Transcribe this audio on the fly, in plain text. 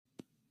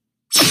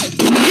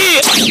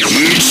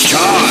It's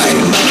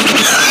time.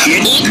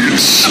 It's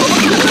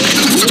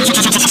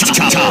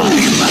time.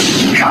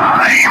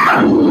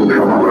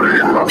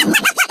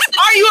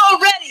 Are you all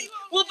ready?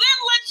 Well, then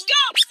let's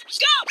go.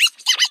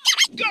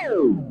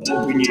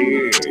 Open your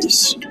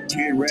ears.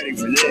 Get ready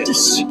for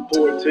this.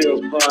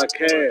 Pt.1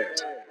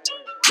 podcast.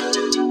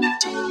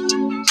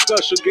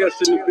 Special guest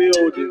in the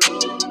building.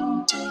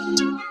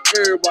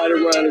 Everybody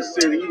around the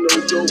city, you know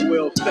Joe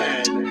Well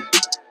fan.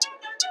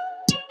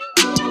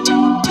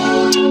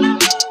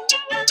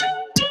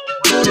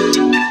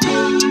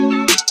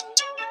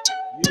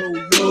 Yo.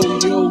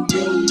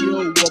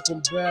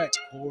 Welcome back,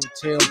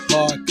 Pt.1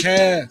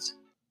 podcast.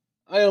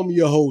 I am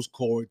your host,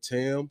 Corey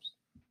Timms.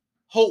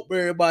 Hope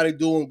everybody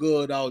doing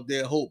good out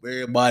there.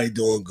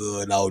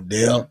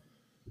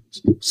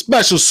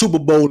 Special Super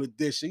Bowl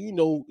edition. You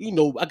know,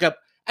 I got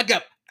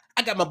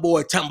my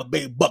boy Tampa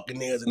Bay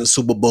Buccaneers in the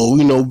Super Bowl.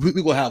 You know, we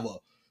gonna have a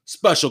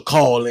special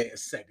call-in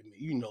segment.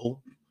 You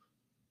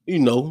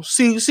know,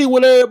 see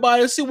what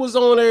everybody, see what's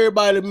on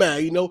everybody,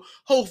 man. You know,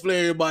 hopefully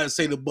everybody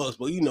say the Bucks,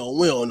 but you know,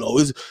 we don't know.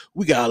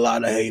 We got a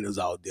lot of haters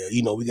out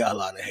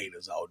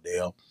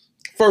there.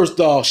 First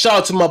off, shout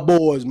out to my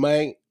boys,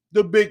 man.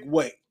 The Big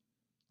Way.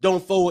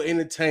 Don't Forward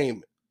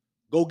Entertainment.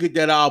 Go get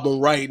that album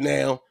right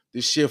now.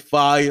 This shit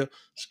fire.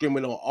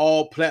 Streaming on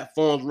all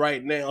platforms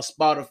right now.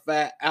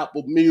 Spotify,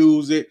 Apple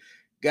Music,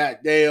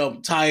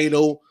 goddamn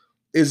Tidal.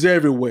 It's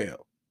everywhere.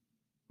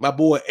 My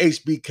boy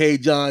HBK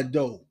John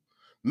Doe.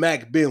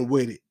 Mac been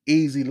with it.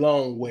 Easy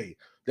long way.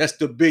 That's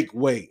the Big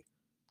Way.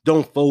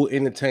 Don't Forward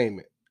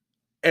Entertainment.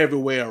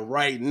 Everywhere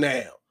right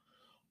now.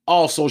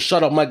 Also,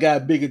 shout out my guy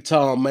Biggie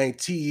Tom, man.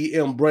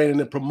 TEM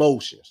Branding and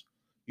Promotions.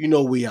 You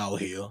know we out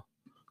here.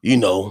 You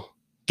know,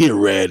 get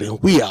ready.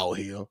 We out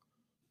here.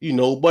 You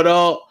know, but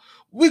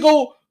we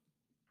go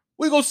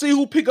see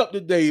who pick up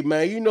today,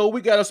 man. You know, we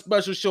got a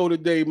special show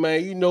today,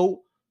 man. You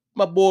know,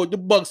 my boy, the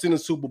Bucks in the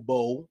Super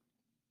Bowl.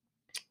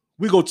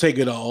 We gonna take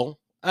it all.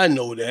 I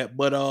know that,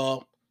 but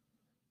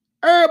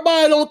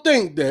everybody don't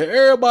think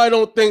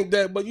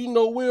that. But you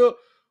know,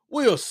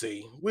 we'll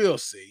see.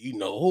 You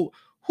know,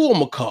 who I'm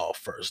gonna call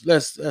first?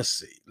 Let's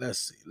see.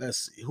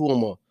 Who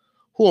I'm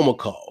gonna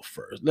call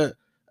first?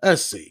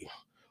 Let's see.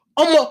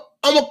 I'm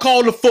gonna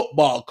call the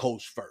football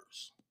coach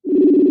first.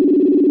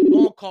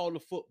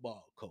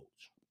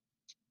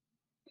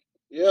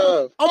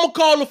 Yeah. I'm gonna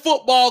call the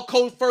football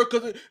coach first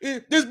because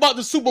this about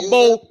the Super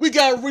Bowl. We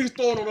got Reese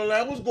throwing on the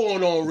line. What's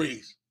going on,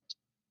 Reese?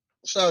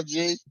 What's up,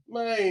 G?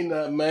 Man,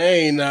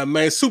 ain't not,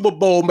 man. Super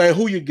Bowl, man.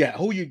 Who you got?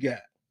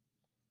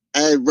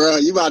 Hey, bro,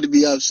 you about to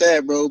be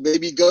upset, bro.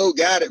 Baby Goat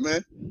got it,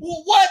 man.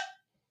 Well, what?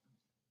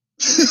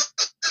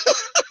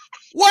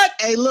 What?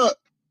 Hey, look.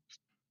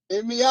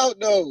 Hit me out,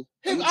 though.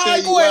 All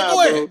right, go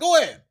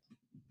ahead.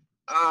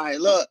 All right,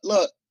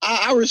 look.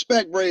 I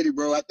respect Brady,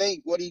 bro. I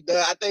think what he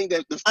done, I think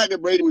that the fact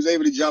that Brady was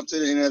able to jump to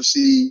the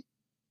NFC,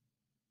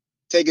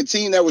 take a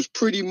team that was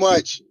pretty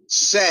much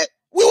set.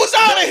 We was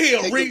out of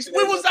here, Reese.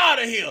 We was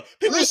out of here.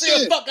 People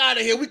said, fuck out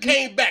of here. We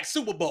came back,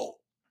 Super Bowl.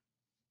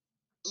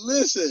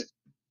 Listen,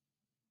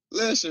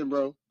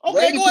 bro.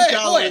 Okay, go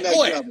ahead.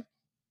 Level.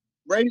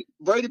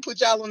 Brady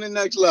put y'all on the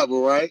next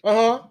level, right?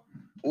 Uh-huh.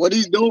 What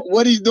he's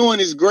doing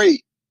is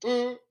great.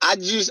 Mm-hmm. I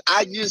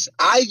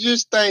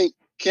just think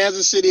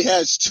Kansas City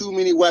has too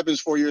many weapons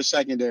for your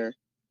secondary.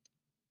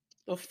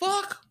 The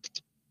fuck?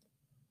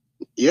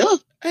 Yeah.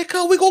 Hey,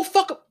 cuz we go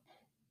fuck up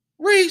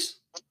Reese.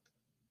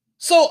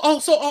 So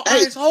hold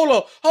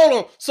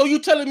on. So you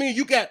telling me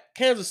you got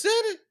Kansas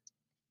City?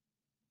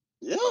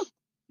 Yeah.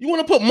 You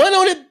want to put money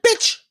on it,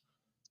 bitch?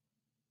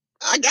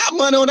 I got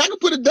money on it. I can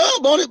put a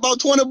dub on it, about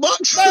 $20. Man,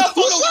 fuck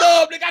no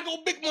dub, nigga. I go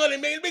big money,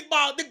 man. Big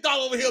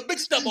dollar over here, big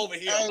stuff over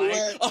here, hey,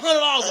 man.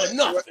 $100 or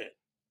nothing.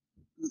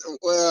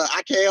 Well,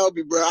 I can't help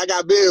you, bro. I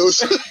got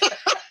bills.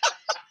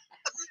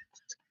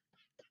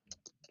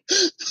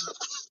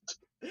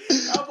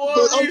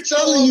 I'm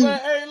telling you, man.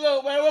 Hey,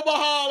 look, man, I'm gonna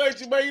holler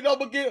at you, man. You know,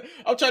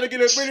 I'm trying to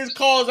get as many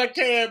calls as I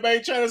can,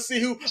 man. Trying to see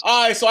who.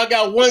 All right, so I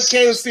got one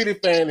Kansas City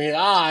fan here.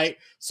 All right,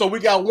 so we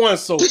got one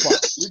so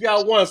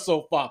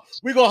far.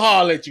 We gonna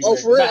holler at you. Oh,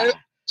 man. for real?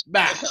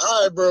 Bye.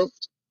 All right, bro.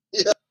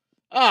 Yeah.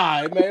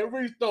 All right, man.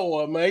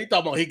 Restore, man. He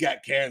talking about he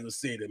got Kansas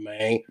City,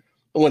 man.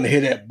 I want to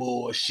hear that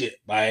bullshit,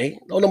 man.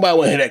 Don't nobody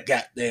want to hear that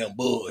goddamn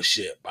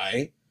bullshit,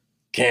 man.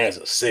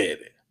 Kansas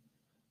City.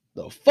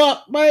 The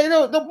fuck, man? Hey,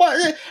 look, the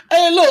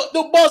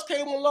Bucks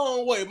came a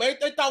long way, man.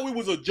 They thought we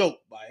was a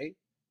joke, man.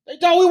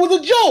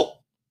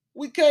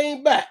 We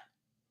came back.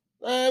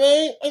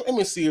 Man, let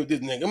me see if this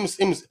nigga. Let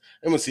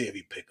me see if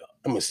he pick up.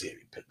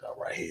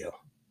 Right here.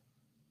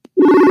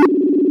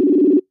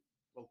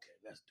 Okay,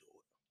 let's do it.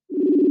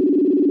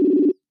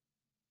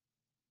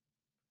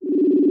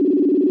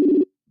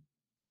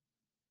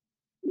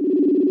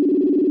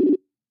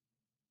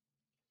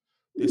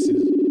 This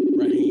is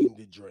Raheem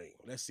the Dream.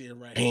 Let's see if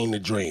Raheem the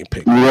Dream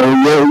pick up.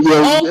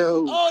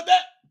 Yo. Oh,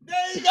 there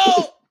you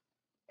go.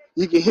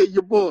 You can hit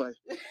your boy.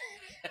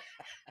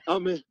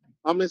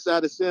 I'm inside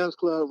the Sam's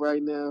Club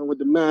right now with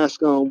the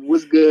mask on.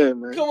 What's good,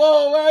 man? Come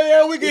on, man.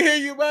 Yeah, we can hear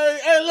you, man.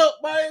 Hey, look,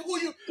 man.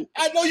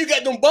 I know you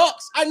got them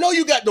bucks. I know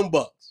you got them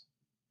bucks.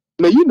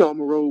 Man, you know I'm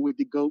going to roll with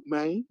the GOAT,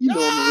 man. You know I'm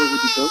going to roll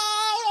with the GOAT.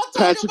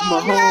 Patrick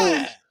Mahomes.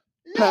 Yeah.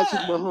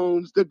 Patrick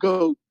Mahomes, the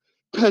GOAT.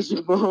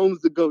 Patrick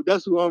Mahomes, the GOAT.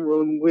 That's who I'm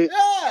rolling with.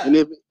 Yeah. And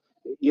if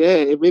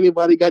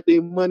anybody got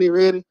their money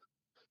ready,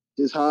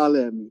 just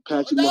holler at me.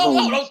 Patrick Mahomes.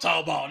 No, don't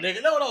talk about,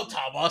 nigga. No, don't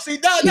talk about. See,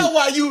 that's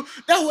why you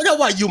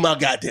my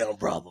goddamn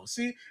brother.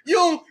 See,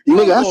 you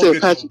nigga, I go said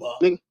get Patrick. them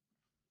bucks.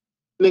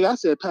 Nigga, I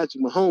said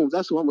Patrick Mahomes.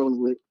 That's who I'm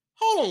rolling with.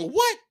 Hold on,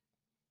 what?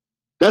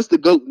 That's the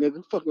GOAT,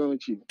 nigga. Fuck wrong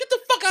with you? Get the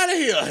fuck out of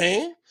here,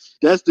 man.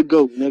 That's the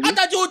GOAT, nigga. I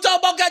thought you were talking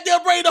about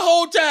goddamn Brady the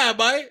whole time,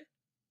 man.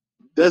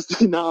 That's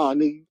nah,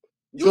 nigga.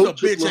 You's a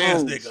bitch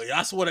ass nigga.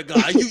 I swear to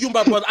God. You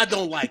my brother. I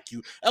don't like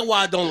you. That's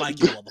why I don't like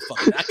you,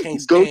 motherfucker. I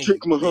can't stand you.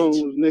 Trick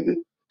Mahomes, nigga.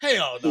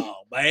 Hell no,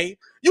 man.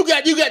 You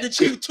got the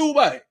Chiefs too,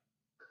 man.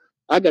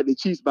 I got the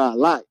Chiefs by a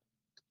lot.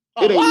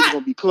 It ain't even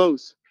gonna be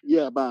close.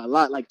 Yeah, by a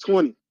lot, like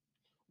 20.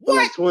 What?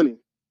 Like 20.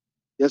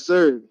 Yes,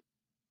 sir.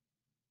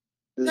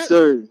 Yes,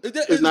 sir.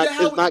 It's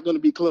not gonna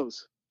be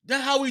close.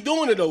 That's how we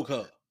doing it though,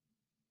 cuz.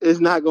 It's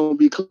not gonna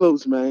be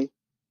close, man.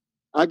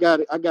 I got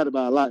it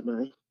by a lot,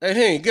 man.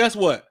 Hey, guess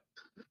what?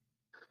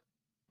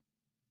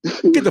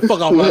 Get the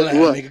fuck off my land,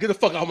 nigga. Get the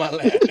fuck off my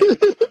land.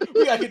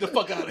 We gotta get the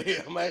fuck out of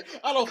here, man.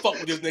 I don't fuck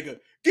with this nigga.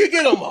 Get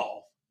him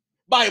off.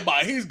 Bye.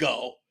 He's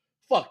gone.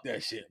 Fuck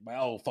that shit, man. I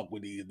don't fuck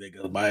with these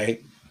niggas, man.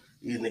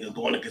 These niggas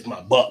going against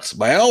my Bucks,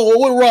 man. Oh,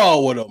 what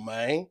wrong with them,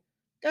 man?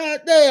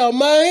 God damn,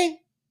 man.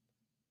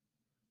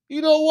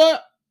 You know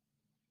what?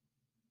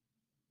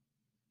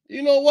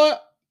 I'm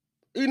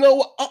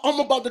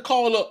about to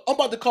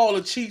call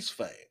a Chiefs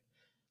fan.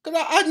 Cause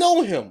I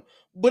know him.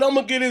 But I'm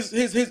gonna get his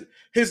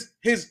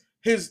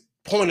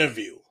point of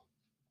view.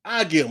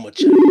 I give him a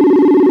chance.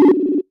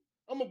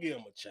 I'm gonna give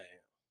him a chance.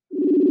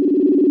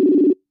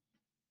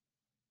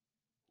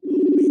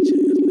 Bitch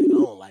ass nigga. I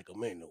don't like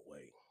him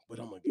anyway. But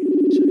I'm gonna give him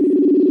a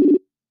chance.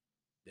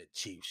 That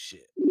Chief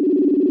shit.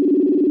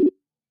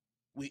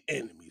 We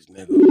enemies,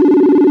 nigga.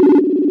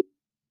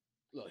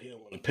 Look, he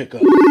don't want to pick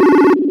up. Bitch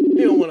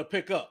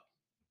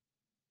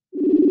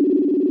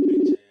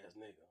ass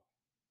nigga.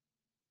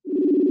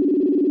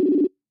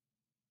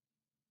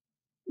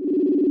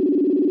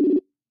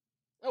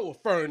 That was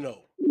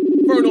Ferno.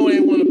 Ferno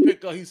ain't want to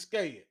pick up. He's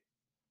scared.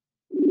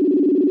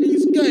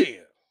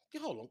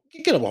 Hold on.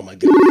 Get him on my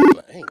goddamn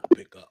line. I ain't gonna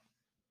pick up.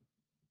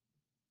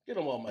 Get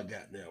him on my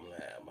goddamn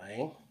line,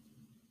 man.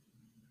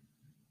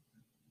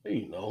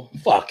 You know,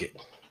 fuck it.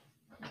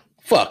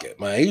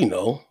 Man. You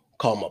know,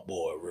 call my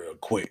boy real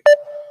quick.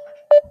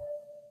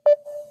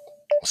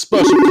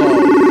 Special call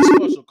there.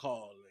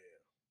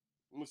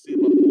 Let me see if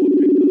my boy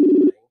pick up,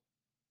 man.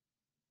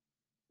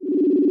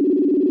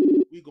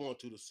 We going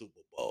to the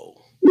Super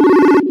Bowl.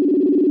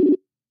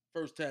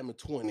 First time in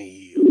 20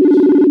 years.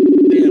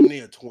 Damn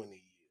near 20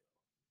 years.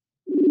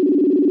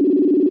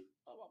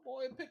 Oh, my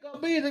boy pick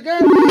up me the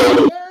game.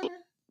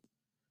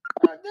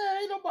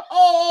 Ain't nobody.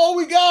 Oh,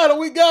 we got him.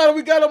 We got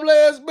him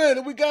last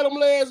minute.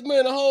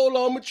 Hold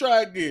on, let me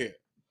try again.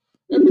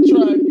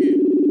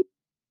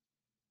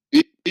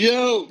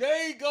 Yo.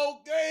 There you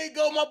go,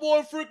 my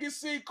boy freaking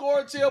C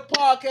Cortail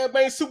Podcast,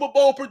 man. Super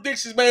Bowl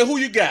predictions, man. Who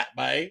you got,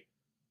 man?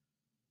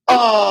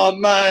 Oh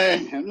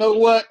man, you know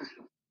what?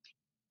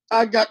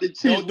 I got the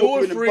Chiefs.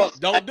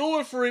 Don't do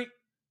it, freak.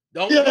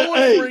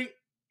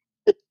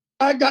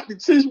 I got the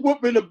Chiefs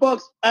whooping the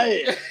Bucks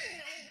ass.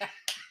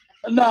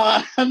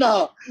 No.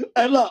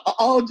 Hey, look,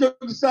 all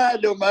jokes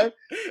aside, though, man.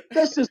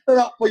 That's just set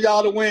up for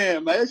y'all to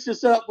win, man. It's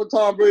just set up for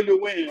Tom Brady to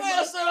win.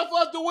 Man, set up for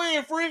us to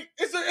win, freak.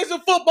 It's a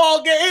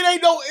football game. It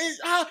ain't no.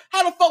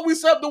 How the fuck we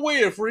set up to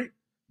win, freak?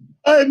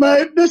 Hey,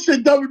 man, this is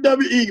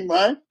WWE,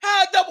 man.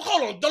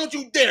 Hold on. Don't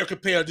you dare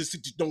compare this to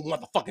no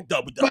motherfucking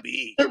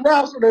WWE. It's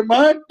wrestling,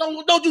 man.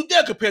 Don't you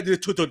dare compare this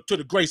to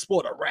the great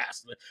sport of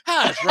wrestling.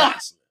 How is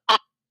wrestling?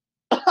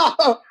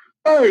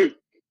 Hey,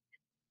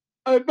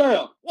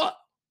 man. What?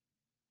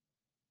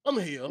 I'm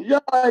here.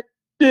 Y'all ain't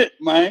shit,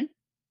 man.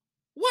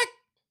 What?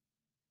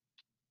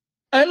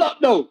 Hey, look,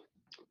 though.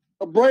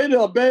 Brady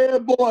a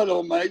bad boy,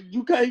 though, man.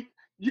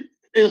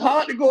 It's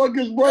hard to go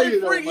against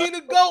Brady, though, man. He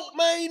the GOAT,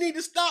 man. You need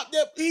to stop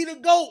that. He the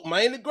GOAT,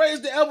 man. The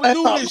greatest to ever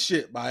do this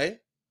shit, man.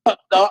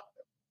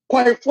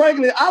 Quite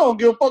frankly, I don't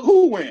give a fuck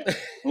who wins. As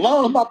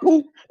long as my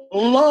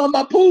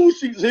pool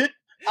sheets hit,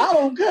 I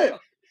don't care.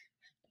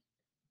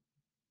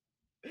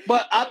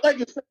 But I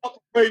think it's set up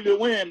for Brady to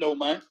win, though,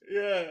 man.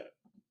 Yeah.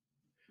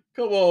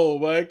 Come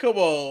on, man.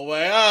 All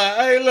right.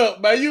 Hey, look,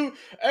 man.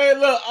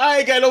 I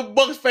ain't got no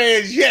Bucks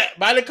fans yet,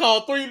 man. I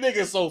called 3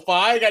 niggas so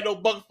far. I ain't got no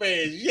Bucks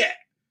fans yet.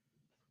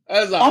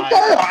 That's all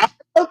right.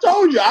 I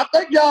told you. I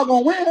think y'all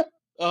gonna win.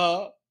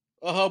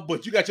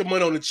 But you got your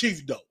money on the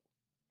Chiefs, though.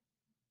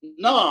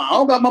 No, I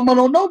don't got my money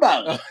on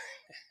nobody.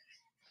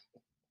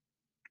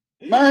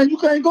 Man, you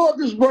can't go up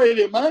this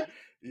Brady, man.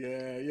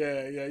 Yeah.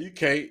 You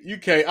can't.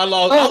 I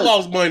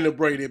lost money to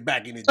Brady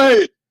back in the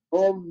day. Hey.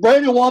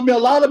 Brady won me a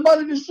lot of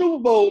money in the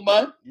Super Bowl,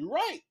 man. You're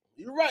right.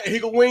 He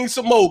can win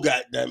some more,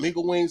 goddamn. He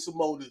can win some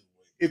more this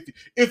way.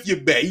 If you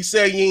bet. You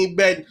say you ain't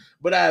betting,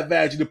 but I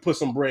advise you to put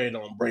some bread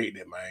on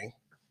Brady, man.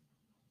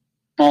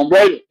 On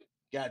Brady.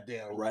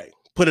 Goddamn right.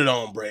 Put it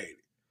on Brady.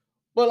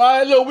 But all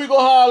right, look, we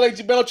gonna holler at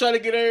you, Bell, trying to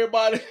get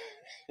everybody.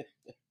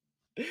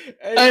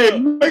 Hey,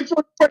 make sure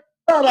you break the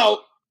belt out.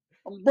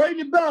 I'm breaking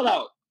the belt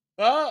out.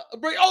 Oh,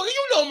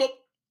 you know,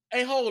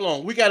 hey, hold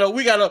on. We gotta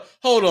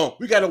hold on.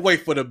 We gotta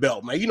wait for the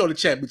belt, man. You know the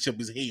championship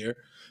is here.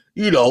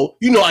 You know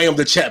I am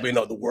the champion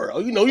of the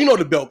world. You know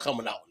the belt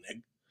coming out,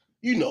 nigga.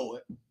 You know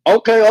it.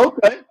 Okay. All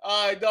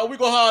right, dog. We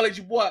gonna holler at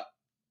you, boy.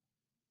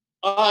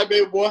 All right,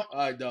 baby boy. All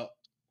right, dog.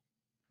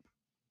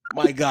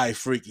 My guy,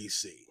 Freaky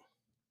C.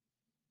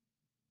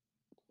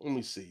 Let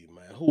me see,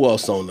 man. Who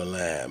else on the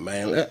line,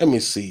 man? Let me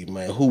see,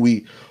 man. Who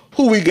we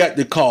got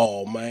to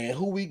call, man?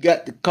 Who we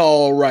got to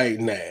call right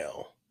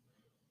now?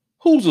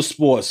 Who's a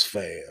sports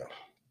fan?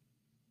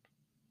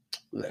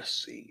 Let's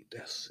see. I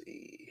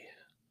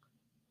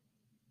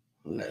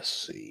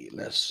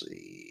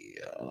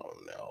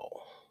don't know.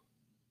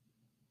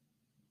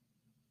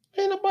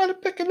 Ain't nobody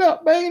picking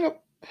up, man.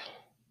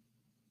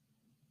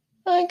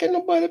 I ain't got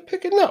nobody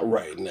picking up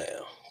right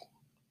now.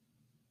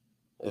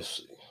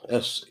 Let's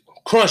see.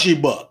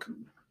 Crunchy Buck.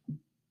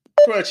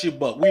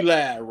 We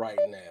live right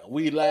now.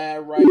 Let's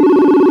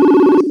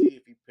see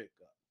if he pick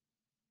up.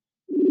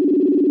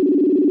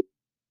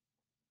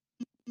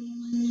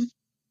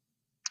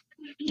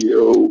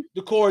 Yo.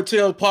 The Corey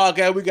Tales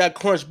podcast, we got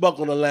Crunch Buck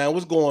on the line.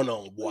 What's going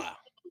on, boy?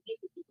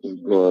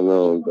 What's going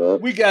on,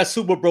 dog? We got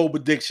Super Bowl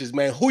predictions,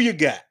 man. Who you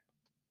got?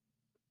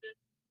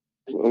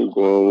 I'm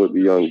going with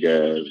the young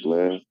guys,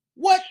 man.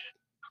 What?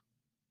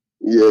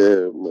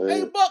 Yeah, man.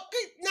 Hey, Buck,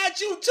 not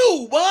you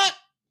too, Buck.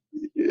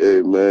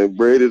 Yeah, man.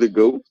 Brady the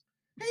GOAT.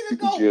 He the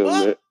GOAT,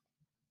 Buck.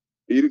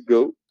 He the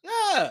GOAT.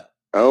 Yeah.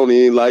 I don't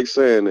even like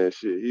saying that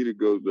shit. He the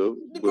GOAT, though.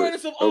 The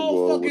greatest of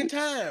all fucking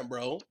time,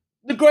 bro.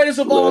 The greatest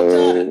of all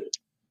time.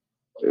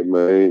 Hey,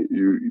 man,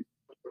 you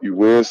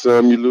win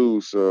some, you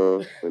lose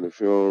some. And if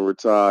you don't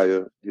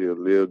retire, he'll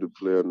live to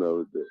play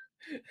another day.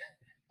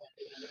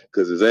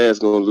 Because his ass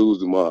going to lose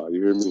tomorrow.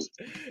 You hear me?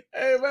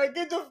 Hey, man,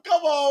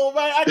 come on,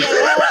 man. I got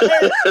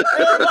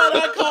everybody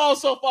I call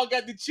so far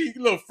got the cheek.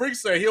 Look, Freak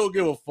said he don't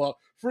give a fuck.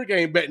 Freak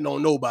ain't betting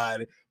on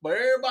nobody. But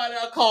everybody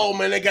I call,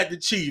 man, they got the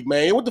chief,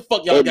 man. What the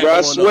fuck y'all got going on?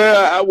 I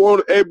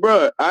swear, hey,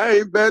 bro, I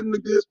ain't betting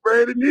against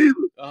Brady neither.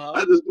 Uh-huh.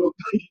 I just don't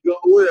think he's going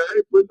to win. I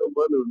ain't putting no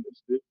money on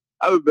this shit.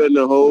 I've been betting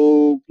the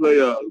whole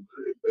playoff.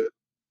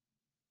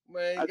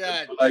 Man, I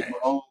God just like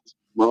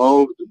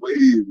Mahomes the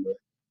wave, man.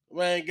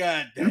 Man,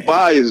 goddamn. You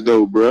biased,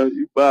 though, bro.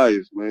 You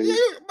biased, man. Yeah,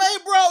 man,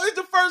 bro, it's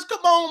the first.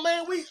 Come on,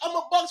 man. I'm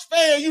a Bucks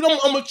fan.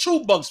 I'm a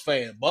true Bucks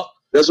fan, Buck.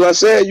 That's what I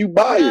said. You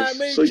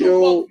biased, so you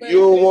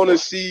don't want to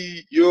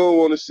see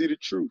the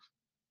truth.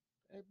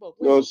 Hey, Buck,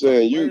 you know what I'm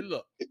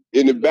saying?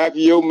 In the back of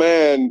your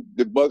mind,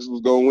 the Bucks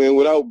was gonna win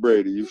without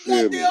Brady. You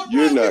feel me? Right.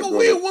 You're not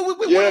gonna.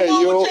 Yeah,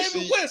 you don't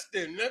see.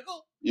 Winston,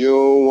 nigga. You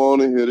don't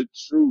want to hear the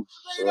truth,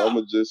 so I'm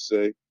gonna just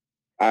say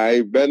I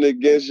ain't betting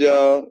against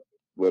y'all,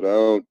 but I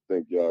don't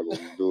think y'all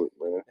gonna do it,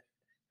 man.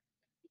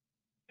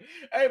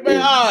 Hey,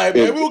 man, all right,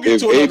 man. We'll get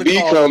to another AB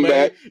call, come man.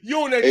 back,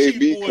 You on that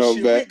cheap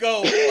bullshit. We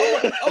go.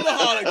 I'm gonna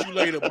holler at you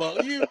later,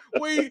 Buck. We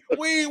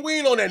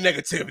ain't on that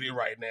negativity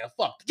right now.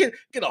 Fuck. Get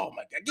off,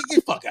 my guy.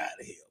 Get fuck out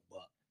of here,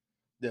 Buck.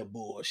 That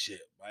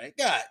bullshit, man.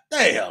 God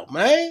damn,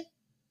 man.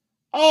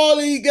 All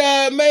these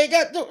guys, man,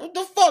 got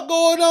the fuck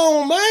going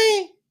on,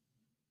 man?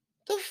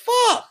 The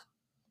fuck?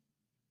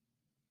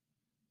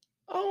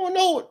 I don't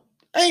know.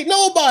 Ain't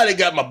nobody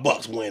got my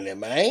Bucks winning,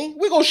 man.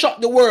 We gonna shock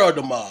the world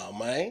tomorrow,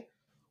 man.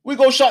 We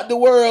gonna shock the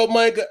world,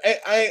 man.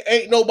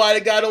 Ain't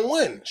nobody got them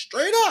winning.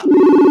 Straight up.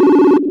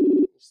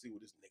 Let's see what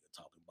this nigga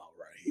talking about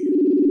right here.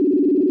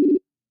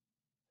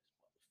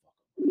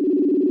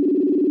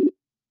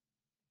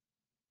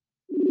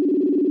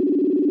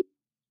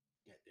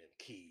 Got them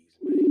keys,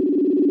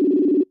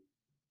 man.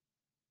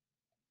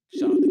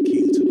 Shout out the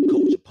keys to the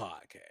Culture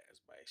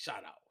Podcast, man.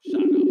 Shout out.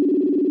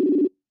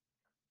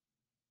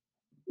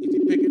 Is he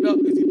picking up?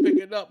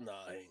 Nah,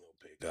 he ain't gonna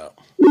pick up.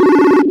 He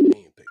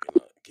ain't picking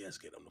up. Guess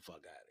get him the fuck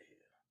out of here.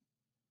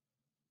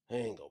 He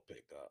ain't gonna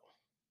pick up.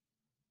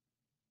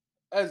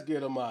 Let's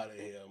get him out of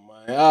here,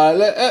 man. All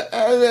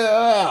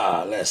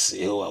right, let's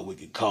see who we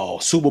can call.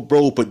 Super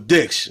Bowl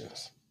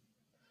predictions.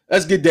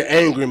 Let's get the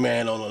angry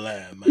man on the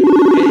line, man. The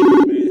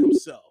angry man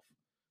himself.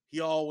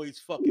 He always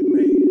fucking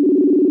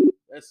mad.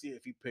 Let's see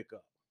if he pick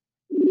up.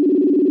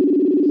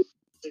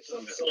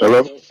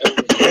 Hello?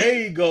 There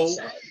you go.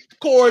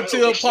 Corey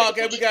Till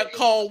Podcast. We got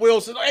Carl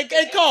Wilson.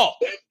 Hey, Carl.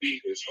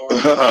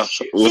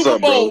 What's Super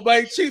up, Bowl, bro?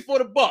 man. Chief for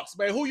the Bucks,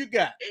 man. Who you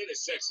got?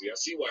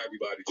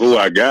 Who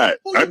I got?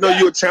 I know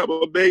you a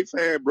Tampa Bay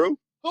fan, bro.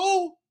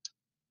 Who?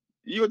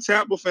 You a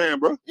Tampa fan,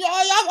 bro? Yeah,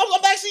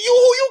 I'm asking you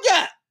who you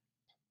got.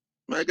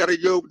 Man, I gotta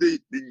go with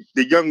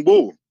the young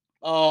bull.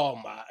 Oh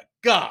my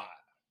God!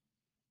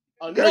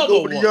 Another gotta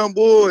go with one. The young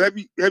bull. Have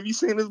you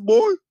seen this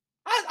boy?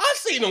 I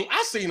seen him.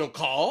 I seen him,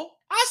 Carl.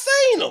 I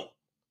seen him.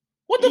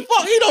 What the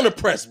fuck? He don't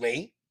impress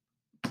me.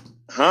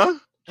 Huh?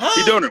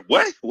 He doing it?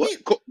 What?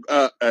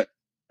 I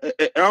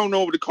don't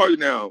know what to call you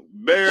now.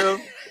 Bear,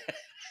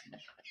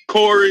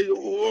 Corey.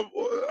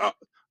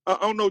 I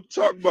don't know what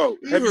to talk about.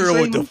 You Have you heard seen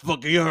what the him?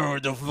 fuck? You heard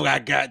what the fuck I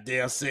got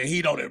there said?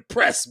 He don't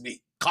impress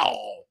me.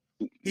 Call.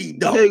 He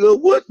don't. Nigga,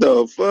 what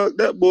the fuck?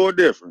 That boy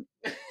different.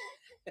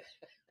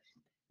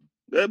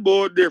 That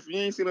boy different.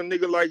 You ain't seen a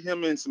nigga like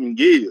him in some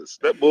years.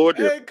 That boy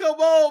different. Hey, come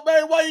on,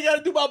 man. Why you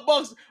gotta do my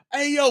Bucks?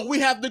 Hey, yo, we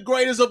have the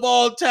greatest of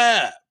all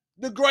time.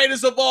 The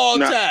greatest of all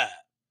Now, time.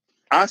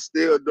 I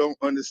still don't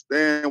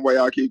understand why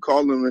y'all keep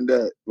calling him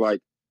that.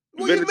 Like,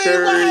 What you mean?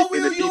 Vinatieri Why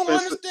in the you don't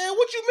defense. understand?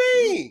 What you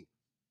mean?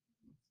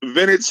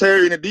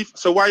 Vinatieri in the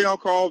defense. So why y'all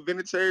call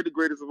Vinatieri the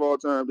greatest of all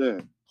time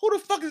then? Who the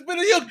fuck is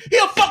Vinatieri? He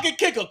a fucking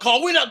kicker,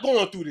 Carl. We're not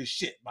going through this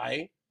shit,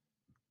 man.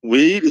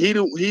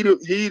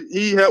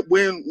 He helped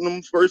win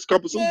them first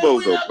couple Super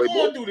Bowls though. We're not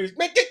going through this.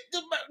 Man, get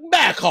the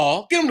back,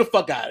 Carl. Get him the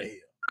fuck out of here.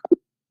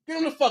 Get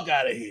him the fuck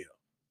out of here.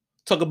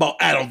 Talk about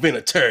Adam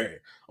Vinatieri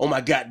on my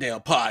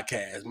goddamn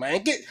podcast,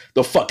 man. Get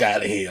the fuck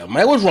out of here,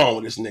 man. What's wrong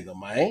with this nigga,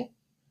 man?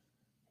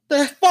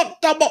 The fuck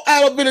talk about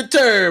Adam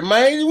Vinatieri,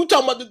 man? We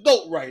talking about the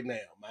GOAT right now,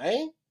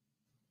 man.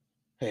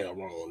 Hell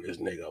wrong with this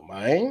nigga,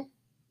 man.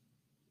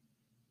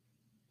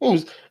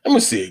 Let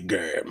me see it,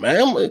 girl,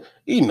 man. Let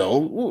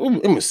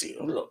me see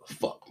it. Look,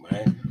 fuck,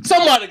 man.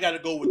 Somebody got to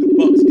go with the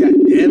Bucks,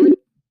 goddammit.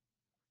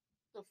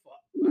 The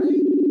fuck,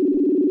 man?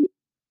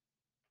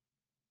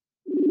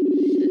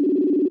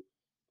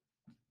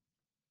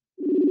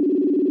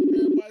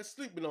 Everybody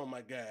sleeping on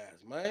my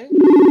guys, man.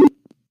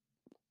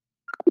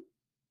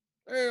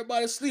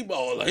 Everybody sleep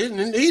all he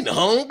done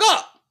hung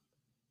up.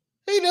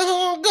 He done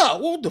hung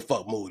up. What the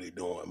fuck Moody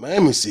doing, man?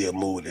 Let me see a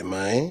Moody,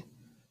 man.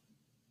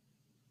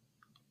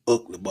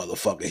 Ugly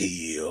motherfucker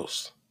he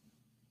is.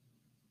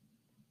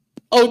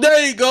 Oh,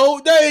 there you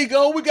go. There you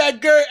go. We got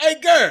Gert. Hey,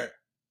 Gert.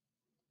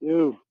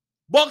 Yo.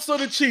 Bucks or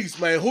the Chiefs,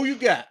 man? Who you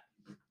got?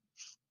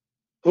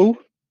 Who?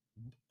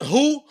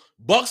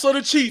 Bucks or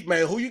the Chiefs,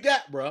 man? Who you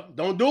got, bro?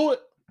 Don't do it.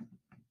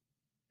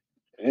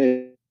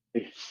 Hey.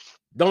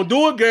 Don't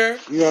do it,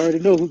 Gert. You already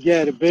know who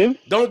got it, baby.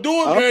 Don't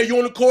do it, Gert. You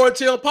on the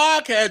Coratel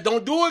podcast.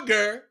 Don't do it,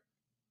 Gert.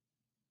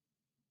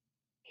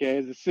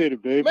 Kansas City,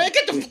 baby. Man,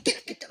 get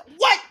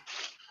what?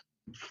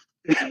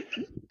 Hey,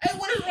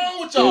 what is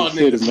wrong with y'all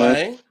niggas,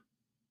 man?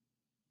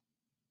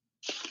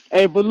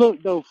 Hey, but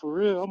look, though, for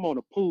real, I'm on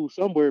a pool,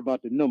 so I'm worried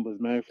about the numbers,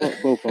 man.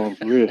 Fuck both of them,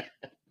 for real.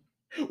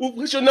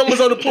 What's your numbers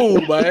on the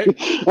pool, man?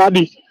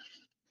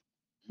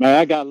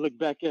 I got to look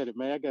back at it,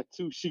 man. I got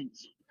 2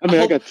 sheets.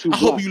 I got 2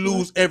 blocks, I hope you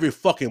lose every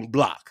fucking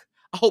block.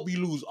 I hope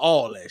you lose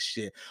all that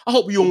shit. I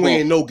hope you don't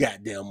win no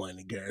goddamn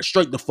money, Gary.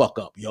 Straight the fuck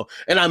up, yo.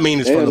 And I mean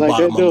this from the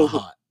bottom of my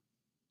heart.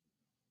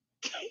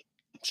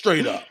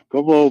 Straight up.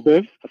 Come on,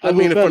 baby. I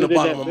mean it from the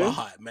bottom of my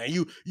heart, man.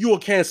 You a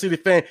Kansas City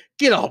fan?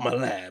 Get off my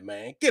line,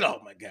 man. Get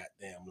off my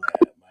goddamn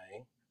line,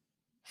 man.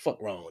 Fuck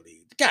wrong with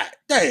these? God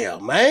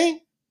damn, man.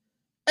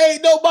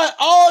 Ain't nobody.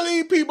 All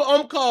these people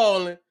I'm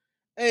calling,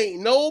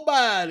 ain't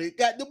nobody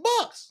got the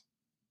Bucks.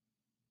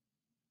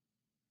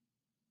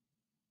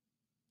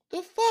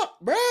 The fuck,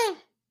 bro?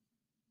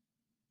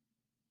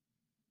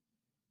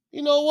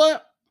 You know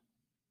what?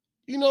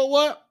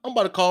 I'm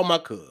about to call my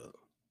cuz.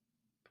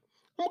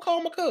 I'm gonna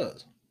call my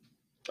cuz.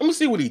 I'm gonna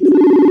see what he doing.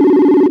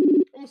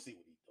 I'm gonna see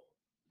what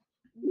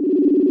he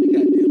doing. He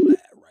goddamn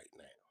live right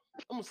now.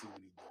 I'm gonna see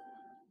what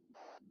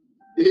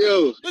he doing.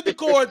 Yo. This the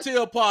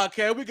Coratel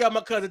podcast. We got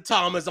my cousin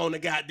Thomas on the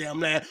goddamn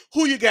line.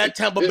 Who you got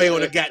Tampa Bay or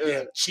the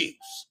goddamn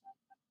Chiefs?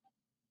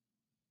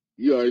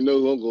 You already know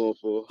who I'm going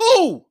for.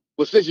 Who?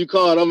 But since you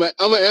called, I'm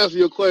gonna answer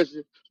your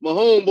question. My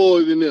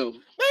homeboys in them. Man,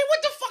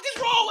 what the fuck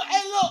is wrong with?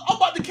 Hey, look, I'm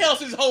about to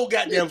cancel this whole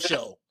goddamn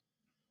show.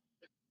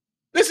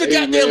 This is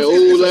goddamn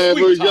old lad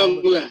versus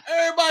young lad.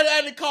 Everybody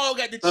at the call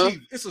got the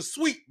Chiefs. It's a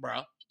sweep,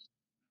 bro.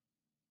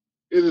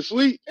 Is it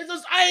sweet?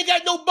 I ain't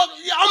got no buck.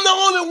 I'm the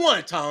only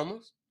one,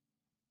 Thomas.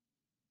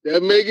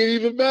 That make it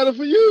even better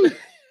for you.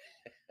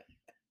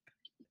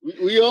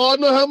 we all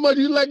know how much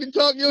you like to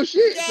talk your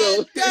shit.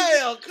 God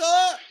damn, cuz.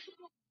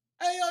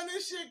 Hey, yo,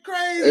 this shit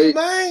crazy,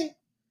 man.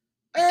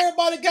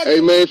 Everybody got.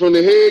 Hey, man, from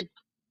the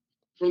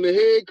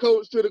head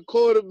coach to the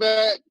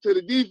quarterback to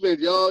the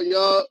defense,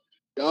 y'all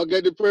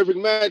got the perfect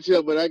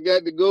matchup. But I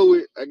got to go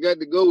with.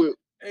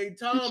 Hey,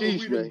 Tom,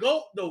 Chiefs, we the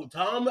GOAT though,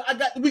 Tom.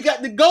 We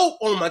got the GOAT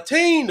on my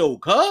team though,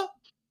 cuz.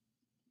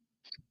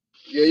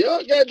 Yeah,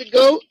 y'all got the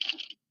GOAT.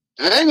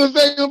 I ain't gonna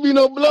say it's gonna be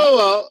no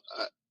blowout.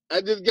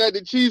 I just got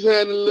the Chiefs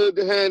hand a little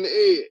behind the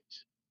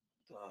edge.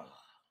 Oh,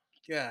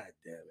 God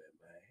damn it,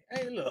 man.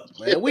 Hey, look,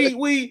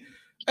 man.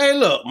 Hey,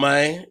 look,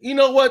 man. You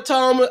know what,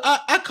 Tom?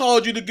 I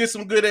called you to get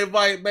some good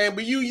advice, man,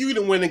 but you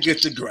done went and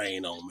get the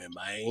grain on me,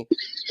 man.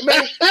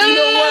 Man, you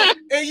know what?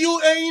 And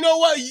you know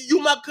what? You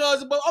my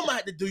cousin, but I'm gonna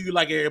have to do you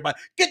like everybody.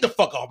 Get the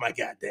fuck off my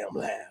goddamn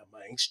line,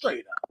 man.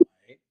 Straight up,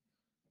 man.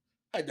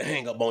 I had to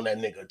hang up on that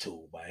nigga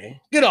too,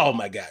 man. Get off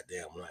my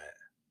goddamn line.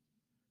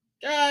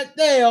 God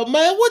damn,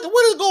 man.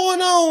 What is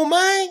going on,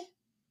 man?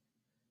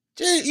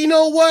 Gee, you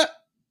know what?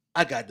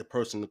 I got the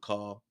person to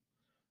call.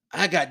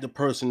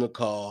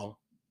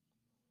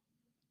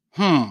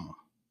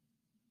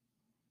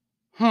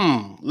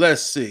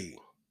 Let's see.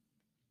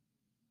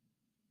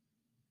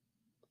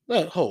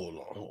 Hold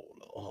on.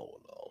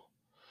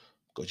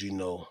 Because,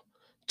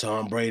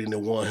 Tom Brady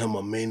done won him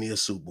a many of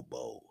Super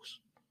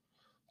Bowls.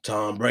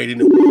 Tom Brady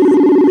done won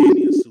him a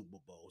many of Super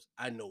Bowls.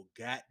 I know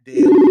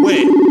goddamn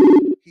well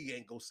he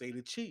ain't gonna say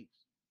the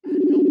Chiefs.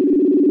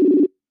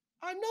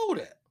 I know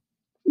that.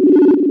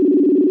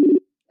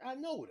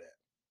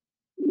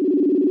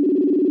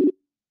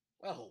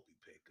 I hope he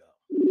pick up.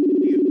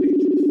 He a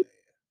Patriots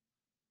fan.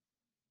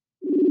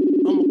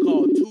 I'm gonna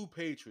call 2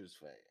 Patriots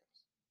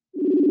fans.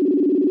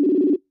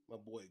 My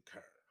boy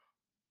Kerr.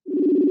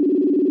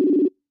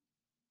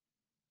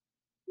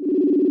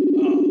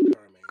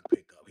 Kerr ain't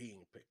pick up. He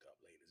ain't pick up,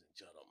 ladies and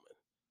gentlemen.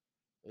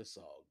 It's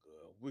all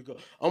good.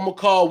 I'm gonna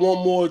call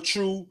one more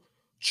true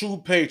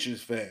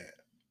Patriots fan.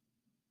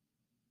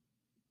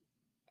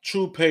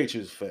 True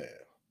Patriots fan.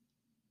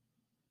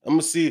 I'm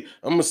gonna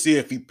see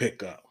if he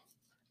pick up.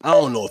 I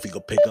don't know if he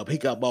could pick up. He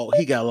got a lot of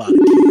kids.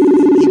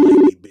 He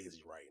might be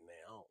busy right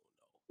now.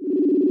 I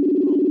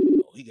don't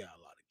know. He got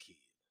a lot of kids.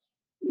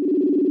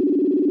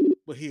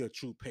 But he a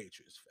true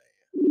Patriots fan.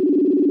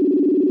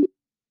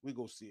 We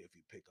go see if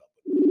he pick up.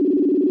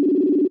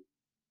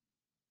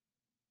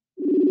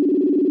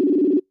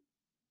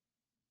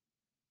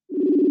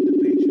 The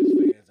Patriots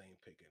fans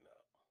ain't picking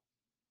up.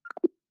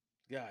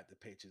 God, the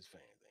Patriots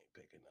fans ain't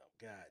picking up.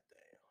 God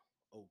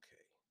damn.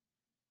 Okay.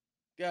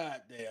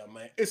 God damn,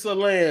 man. It's a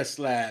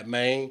landslide,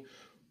 man.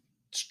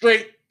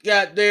 Straight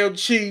goddamn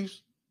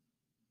Chiefs.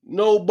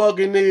 No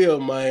Buccaneer,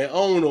 man. I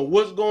don't know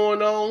what's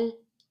going on.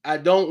 I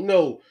don't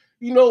know.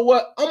 You know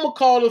what? I'm going to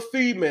call a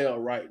female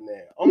right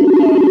now. I'm going to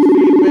call a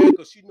female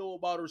because she know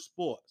about her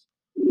sports.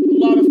 A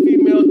lot of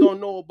females don't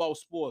know about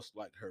sports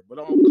like her, but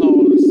I'm going to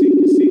call and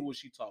see what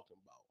she talking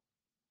about.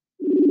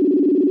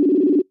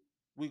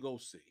 We go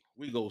see.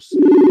 We go see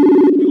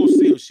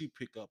if she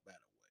pick up that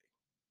way.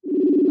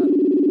 I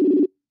don't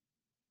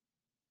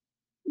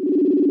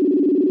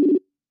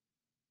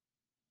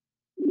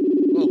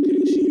know. Okay,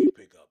 she ain't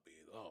pick up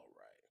either.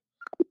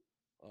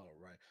 All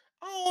right.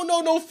 I don't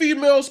know no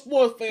female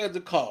sports fans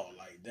to call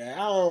like that.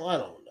 I don't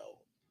know.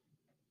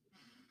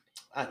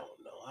 I don't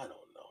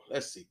know.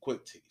 Let's see.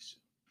 Quick Tisha.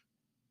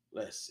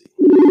 Let's see.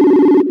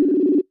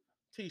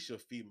 Tisha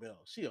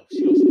female. She a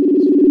sports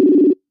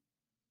fan.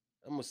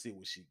 I'm gonna see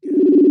what she got.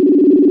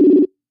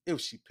 If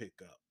she pick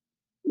up.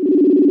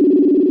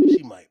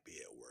 She might be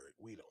at work.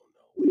 We don't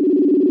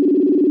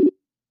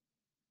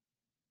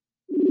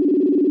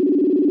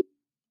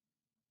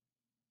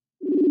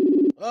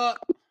know.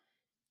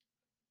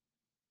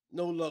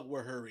 No luck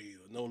with her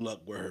either.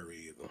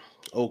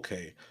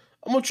 Okay.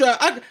 I'm gonna try.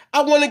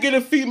 I want to get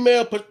a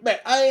female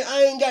perspective.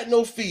 I ain't got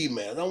no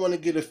females. I want to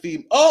get a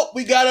female. Oh,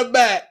 we got her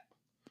back.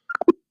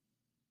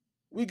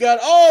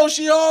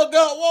 She all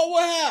got. Well,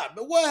 what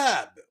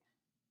happened?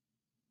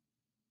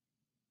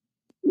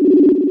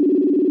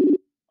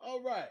 All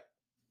right.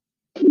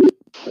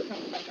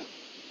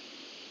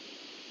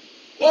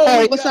 Oh,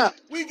 hey, what's up?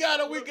 We got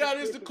it.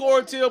 It's the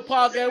Quarantine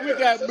Podcast. We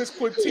got Miss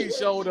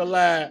Quintisha on the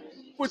line.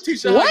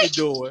 Quintisha, how you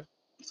doing?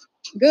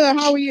 Good.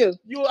 How are you?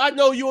 I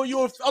know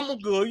you're. I'm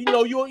good.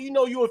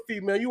 You're a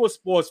female. You're a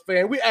sports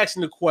fan. We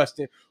asking the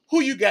question: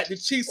 who you got, the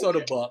Chiefs or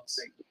the Bucks?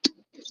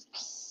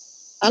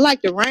 I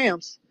like the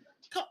Rams.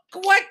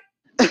 What?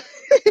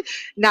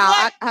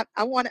 Nah,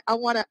 I want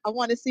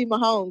to see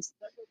Mahomes.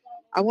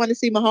 I want to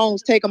see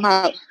Mahomes take them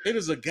out. It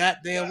is a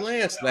goddamn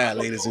landslide,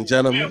 ladies and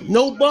gentlemen.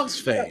 No Bucks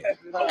fan.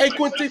 Hey,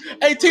 Quinty.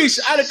 Hey, Tisha,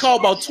 I done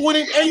called about 20.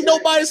 Ain't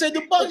nobody said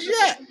the Bucks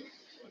yet.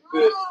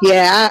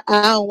 Yeah,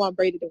 I don't want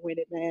Brady to win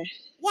it, man.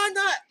 Why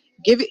not?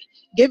 Give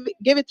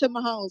it to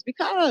Mahomes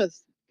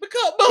because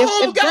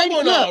Mahomes if got Brady,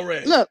 one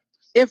already. Look,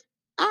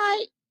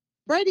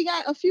 Brady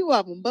got a few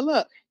of them, but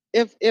look,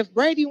 if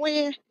Brady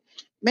win,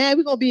 man,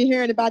 we're gonna be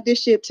hearing about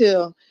this shit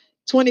till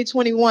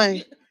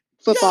 2021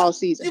 football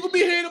season. You gonna be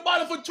hearing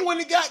about it for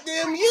 20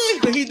 goddamn years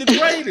because he's the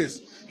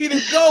greatest. He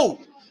the GOAT,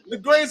 the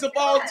greatest of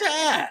all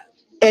time.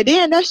 And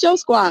then that's your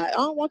squad. I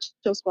don't want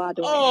your squad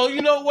doing it.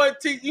 You know what,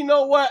 T? You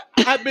know what?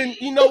 I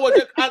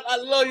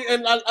love you,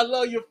 and I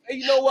love you.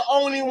 You know what? I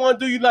only want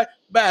to do you like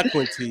bad,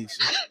 Quintisha.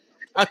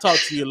 I'll talk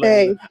to you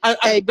later.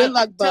 Good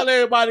luck, tell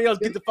everybody else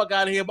get the fuck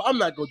out of here, but I'm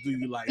not gonna do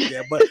you like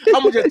that. But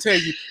I'm gonna just tell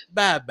you,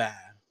 bye.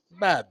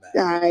 All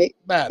right.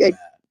 Bye.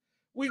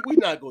 We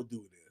not gonna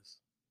do this.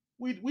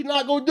 We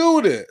not gonna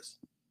do this.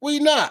 We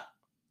not.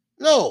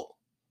 No.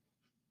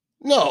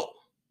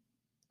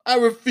 I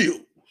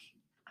refuse.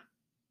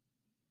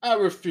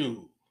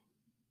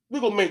 We're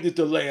gonna make this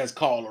the last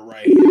caller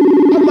right here.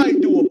 I might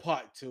do a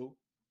part two.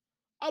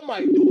 I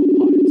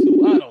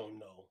don't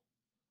know.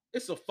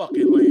 It's a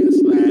fucking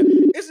landslide.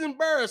 It's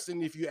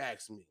embarrassing if you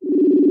ask me.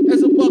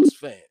 As a Bucks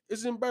fan,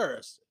 it's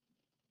embarrassing.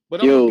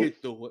 But I'm gonna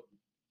get through it.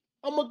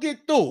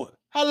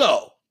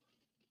 Hello.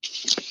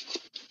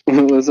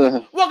 What's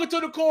up? Welcome to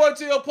the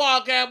Quarantine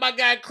Podcast. My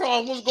guy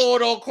Cross. What's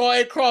going on, Cross?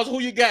 Hey, Cross,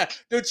 who you got?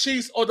 The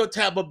Chiefs or the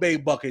Tampa Bay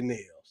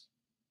Buccaneers?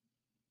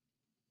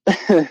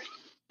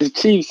 The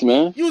Chiefs,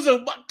 man. God,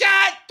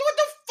 what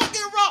the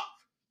fucking rock?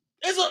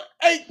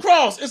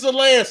 Cross, it's a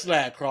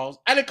landslide, Cross.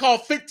 I done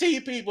called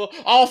 15 people.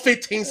 All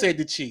 15 said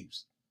the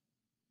Chiefs.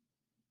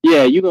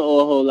 Yeah, you gonna owe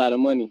a whole lot of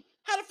money.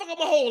 How the fuck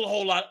I'm a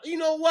whole lot? You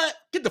know what?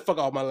 Get the fuck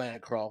off my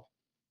land, Crow.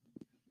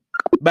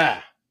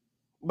 Bye.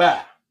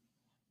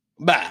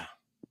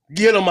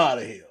 Get him out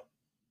of here.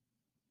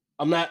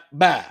 I'm not.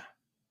 Bye.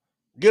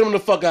 Get him the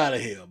fuck out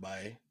of here,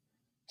 man.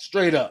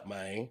 Straight up,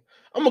 man.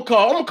 I'm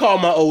gonna call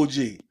my OG.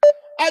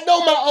 I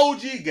know my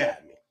OG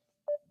got me.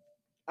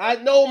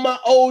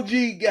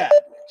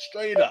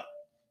 Straight up.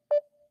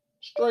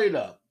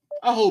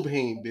 I hope he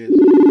ain't busy.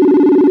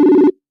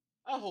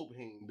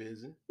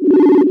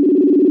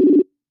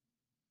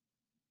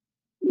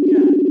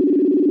 God.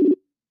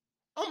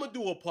 I'm gonna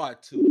do a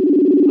part 2.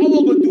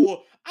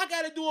 I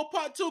gotta do a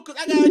part 2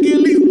 because I gotta get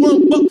at least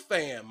one Buck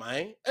fan,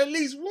 man. At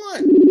least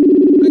one.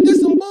 Cause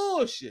this some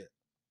bullshit.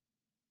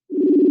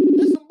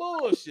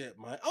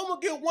 Man. I'm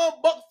gonna get one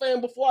Buck fan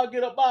before I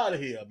get up out of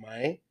here,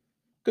 man.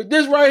 Cause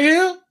this right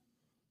here,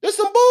 this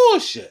some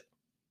bullshit.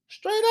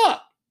 Straight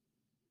up.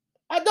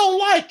 I don't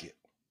like it.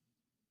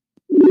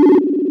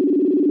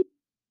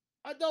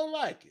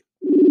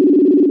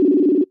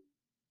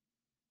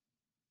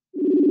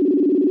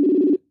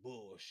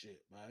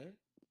 Bullshit, man.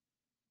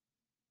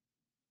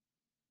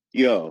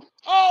 Yo.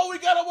 Oh, we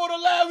got him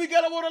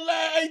on the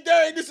line. Hey,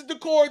 Derek, this is the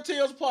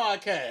Quarantines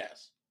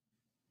podcast.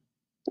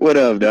 What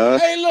up,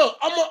 dog? Hey, look,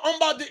 I'm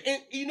about to.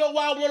 And you know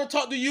why I want to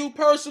talk to you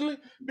personally?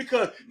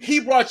 Because he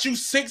brought you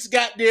 6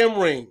 goddamn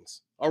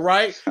rings. All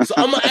right. So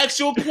I'm gonna ask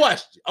you a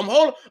question. I'm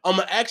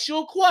gonna ask you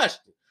a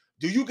question.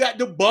 Do you got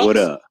the Bucks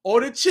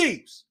or the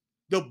Chiefs?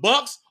 The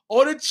Bucks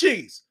or the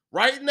Chiefs?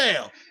 Right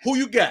now, who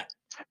you got?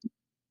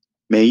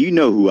 Man, you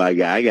know who I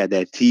got. I got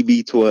that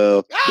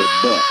TB12, the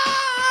Bucks.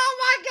 Oh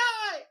my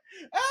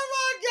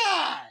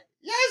God!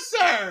 Yes,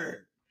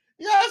 sir.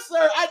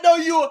 I know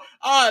you. All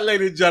right,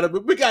 ladies and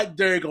gentlemen, we got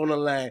Derek on the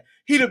line.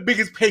 He the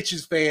biggest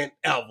Patriots fan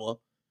ever.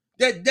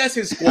 That's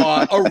his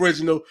squad,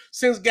 original.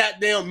 Since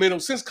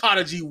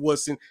Carter G.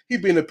 Woodson, he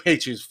been a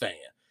Patriots fan.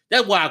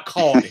 That's why I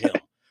called him.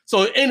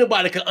 So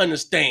anybody can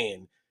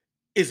understand,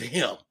 it's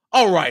him.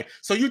 All right.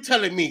 So you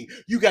telling me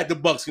you got the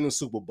Bucks in the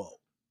Super Bowl?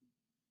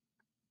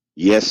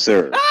 Yes,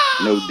 sir.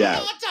 No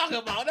doubt.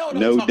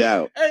 No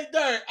doubt. Hey,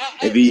 Derek.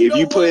 If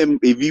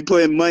you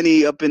putting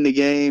money up in the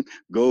game,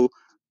 go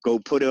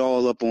put it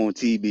all up on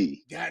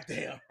TB.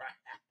 Goddamn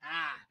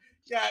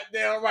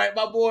right,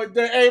 my boy.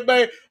 Hey,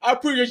 man, I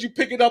appreciate you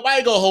picking up. I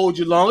ain't gonna hold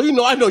you long. You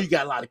know, I know you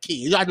got a lot of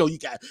kids. I know you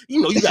got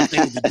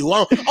things to do.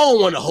 I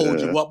don't want to hold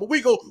you up, but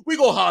we go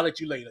holler at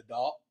you later,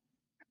 dog.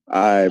 All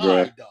right, bro. All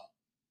right, dog.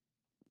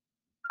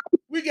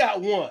 We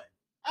got one.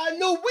 I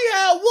knew we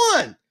had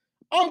one.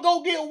 I'm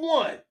gonna get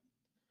one.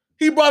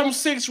 He brought him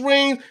 6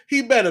 rings.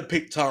 He better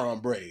pick Tom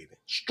Brady.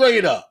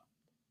 Straight up,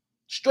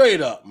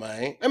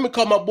 man. Let me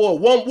call my boy.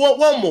 One more.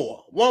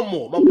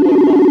 My boy.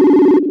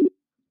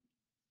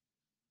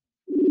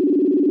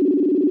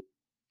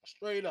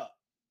 Straight up.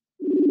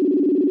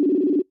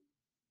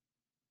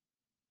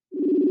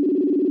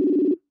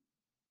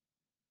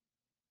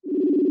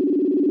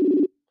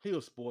 He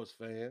a sports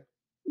fan.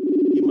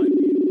 He might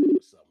be at work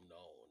or something. No,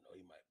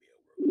 he might be at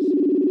work or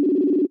something.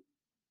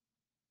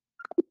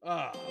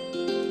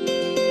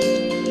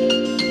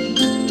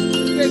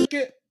 Let's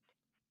get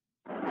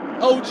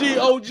OG.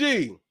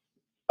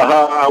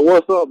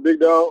 What's up, big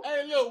dog?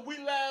 Hey, look, we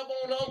live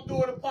on I'm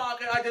doing the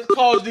podcast. I just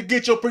called you to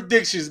get your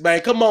predictions,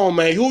 man. Come on,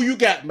 man. Who you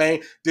got,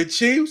 man? The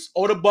Chiefs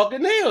or the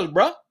Buccaneers,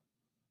 bro?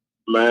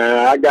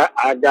 Man, I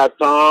got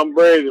Tom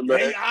Brady, man.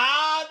 Hey,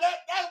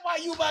 that's why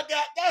you my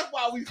guy. That's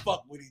why we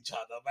fuck with each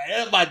other, man.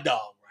 That's my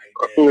dog right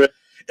there.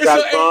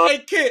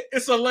 Kent,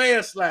 it's a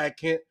landslide,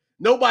 Kent.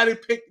 Nobody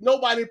picked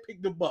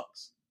the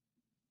Bucks.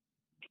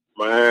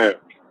 Man.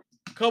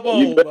 Come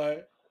on,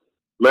 man.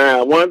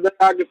 Man, one thing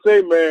I can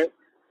say, man,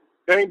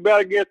 can't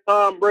bet against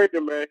Tom Brady,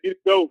 man. He's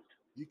dope.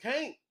 You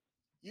can't,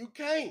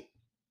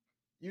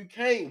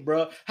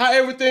 bro. How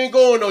everything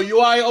going though? You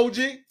all right, OG?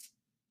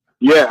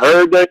 Yeah,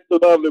 everything's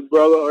lovely,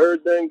 brother.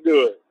 Everything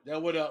good.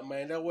 That what up,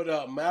 man.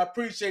 I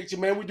appreciate you,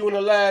 man. We're doing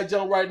a live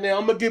jump right now.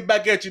 I'm gonna get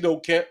back at you though,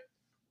 Kent.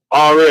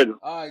 Already.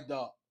 All right,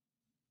 dog.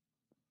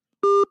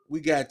 We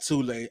got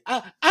too late.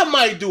 I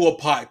might do a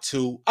part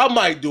 2.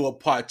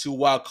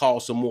 While I call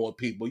some more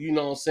people. You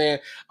know what I'm saying?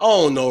 I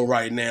don't know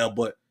right now,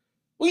 but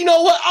well, you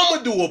know what? I'm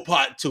gonna do a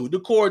part 2. The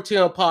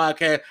Quarantine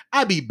podcast.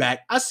 I'll be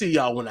back. I see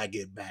y'all when I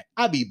get back.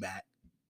 I'll be back.